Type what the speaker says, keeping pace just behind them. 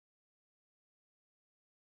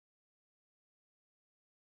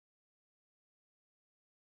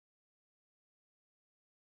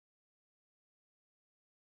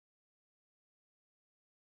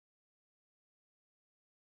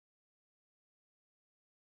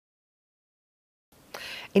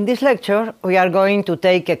In this lecture, we are going to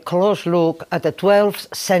take a close look at a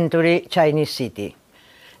 12th century Chinese city.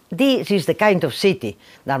 This is the kind of city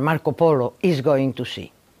that Marco Polo is going to see.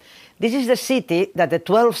 This is the city that a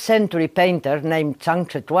 12th century painter named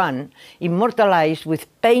Shanghe immortalized with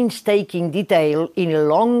painstaking detail in a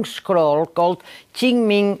long scroll called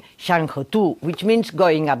Qingming Shanghe, which means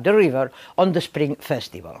going up the river on the Spring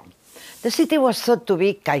Festival. The city was thought to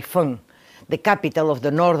be Kaifeng, the capital of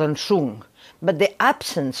the northern Sung, but the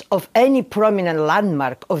absence of any prominent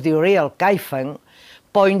landmark of the real Kaifeng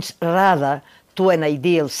points rather to an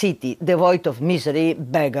ideal city devoid of misery,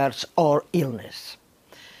 beggars, or illness.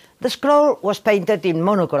 The scroll was painted in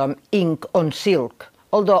monochrome ink on silk,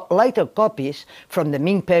 although later copies from the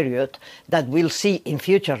Ming period that we'll see in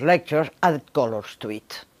future lectures added colors to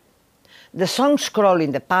it. The Song scroll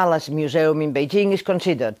in the Palace Museum in Beijing is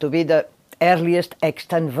considered to be the earliest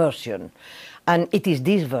extant version, and it is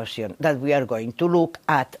this version that we are going to look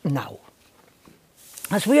at now.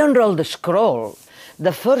 As we unroll the scroll,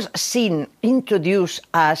 the first scene introduces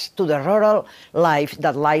us to the rural life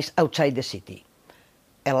that lies outside the city.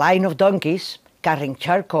 A line of donkeys carrying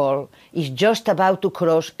charcoal is just about to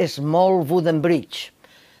cross a small wooden bridge,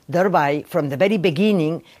 thereby, from the very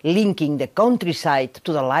beginning, linking the countryside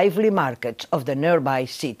to the lively markets of the nearby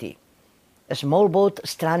city. A small boat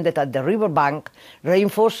stranded at the riverbank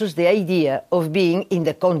reinforces the idea of being in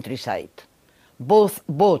the countryside. Both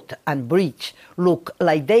boat and bridge look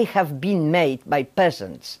like they have been made by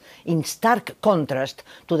peasants, in stark contrast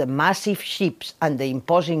to the massive ships and the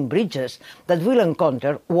imposing bridges that we'll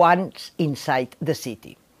encounter once inside the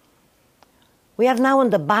city. We are now on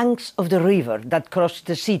the banks of the river that crosses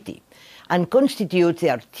the city and constitutes the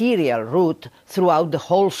arterial route throughout the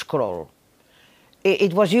whole scroll.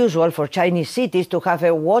 It was usual for Chinese cities to have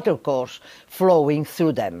a watercourse flowing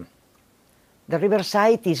through them. The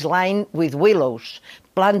riverside is lined with willows,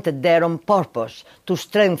 planted there on purpose to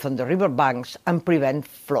strengthen the riverbanks and prevent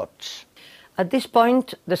floods. At this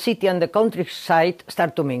point, the city and the countryside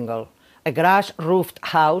start to mingle. A grass-roofed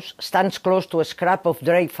house stands close to a scrap of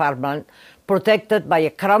dry farmland, protected by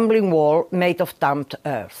a crumbling wall made of damped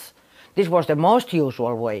earth. This was the most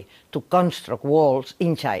usual way to construct walls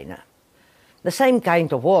in China. The same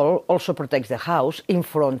kind of wall also protects the house in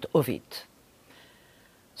front of it.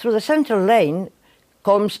 Through the central lane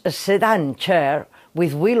comes a sedan chair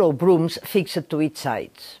with willow brooms fixed to its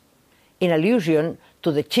sides, in allusion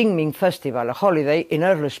to the Qingming festival, a holiday in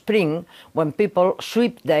early spring when people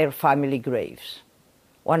sweep their family graves.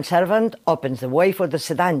 One servant opens the way for the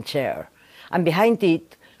sedan chair, and behind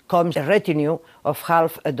it comes a retinue of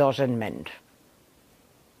half a dozen men.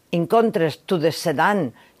 In contrast to the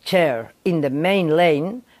sedan chair in the main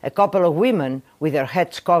lane, a couple of women with their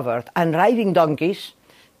heads covered and riding donkeys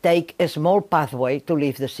take a small pathway to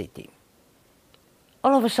leave the city.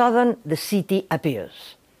 All of a sudden, the city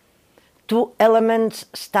appears. Two elements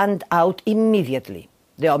stand out immediately: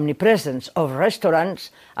 the omnipresence of restaurants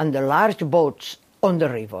and the large boats on the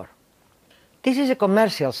river. This is a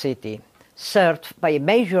commercial city, served by a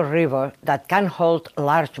major river that can hold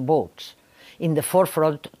large boats. In the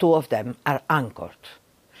forefront, two of them are anchored.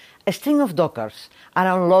 A string of dockers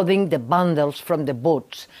are unloading the bundles from the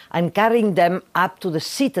boats and carrying them up to the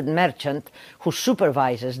seated merchant who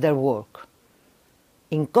supervises their work.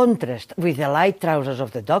 In contrast with the light trousers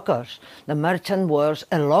of the dockers, the merchant wears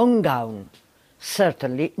a long gown,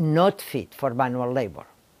 certainly not fit for manual labor.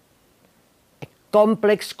 A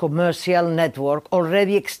complex commercial network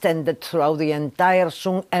already extended throughout the entire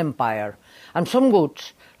Sung Empire, and some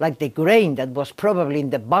goods, like the grain that was probably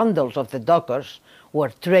in the bundles of the dockers,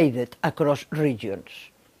 were traded across regions.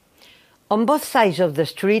 On both sides of the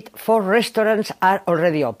street, 4 restaurants are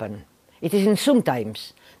already open. It is in Sung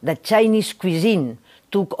times that Chinese cuisine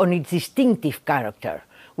took on its distinctive character,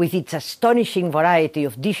 with its astonishing variety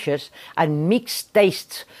of dishes and mixed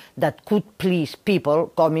tastes that could please people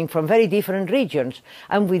coming from very different regions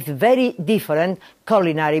and with very different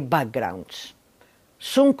culinary backgrounds.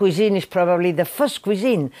 Sung cuisine is probably the first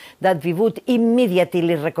cuisine that we would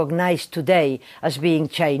immediately recognize today as being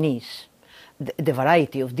Chinese. The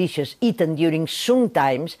variety of dishes eaten during Sung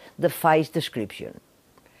times defies description.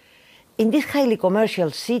 In this highly commercial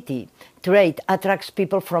city, trade attracts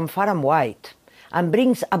people from far and wide and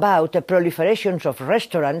brings about a proliferation of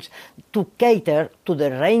restaurants to cater to the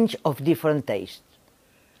range of different tastes.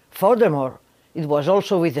 Furthermore, it was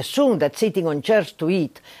also with the Sung that sitting on chairs to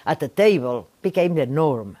eat at a table became the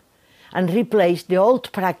norm, and replaced the old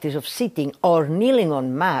practice of sitting or kneeling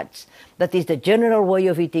on mats that is the general way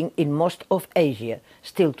of eating in most of Asia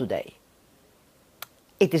still today.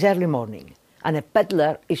 It is early morning, and a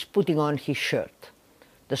peddler is putting on his shirt.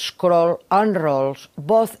 the scroll unrolls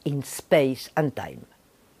both in space and time.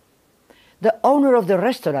 The owner of the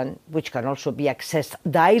restaurant, which can also be accessed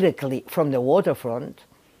directly from the waterfront,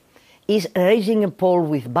 is raising a pole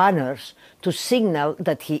with banners to signal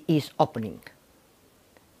that he is opening.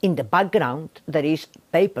 In the background there is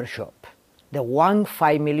paper shop, the Wang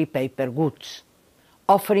family paper goods,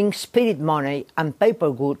 offering spirit money and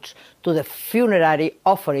paper goods to the funerary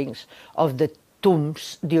offerings of the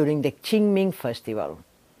tombs during the Qingming festival.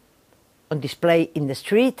 On display in the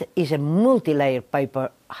street is a multi-layered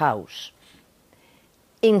paper house.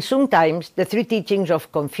 In Sung times, the three teachings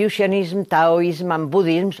of Confucianism, Taoism and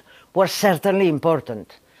Buddhism were certainly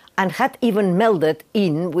important, and had even melded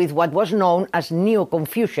in with what was known as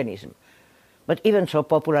Neo-Confucianism. But even so,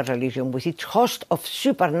 popular religion, with its host of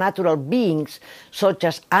supernatural beings such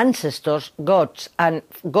as ancestors, gods and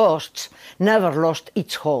ghosts, never lost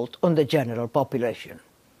its hold on the general population.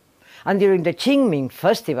 And during the Qingming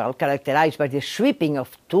festival, characterized by the sweeping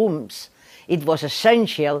of tombs, it was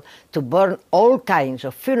essential to burn all kinds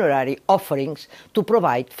of funerary offerings to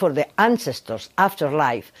provide for the ancestors'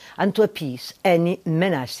 afterlife and to appease any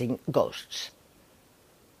menacing ghosts.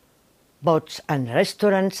 Boats and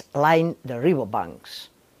restaurants line the riverbanks.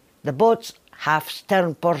 The boats have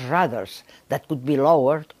stern-post rudders that could be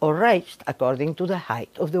lowered or raised according to the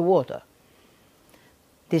height of the water.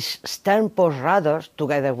 These stern-post rudders,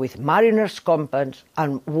 together with mariners' compass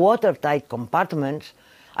and watertight compartments,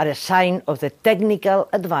 are a sign of the technical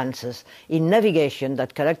advances in navigation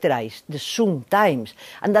that characterized the Sung times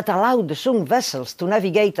and that allowed the Sung vessels to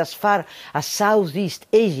navigate as far as Southeast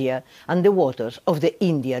Asia and the waters of the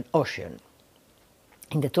Indian Ocean.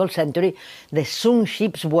 In the 12th century, the Sung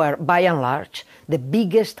ships were, by and large, the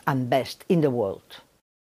biggest and best in the world.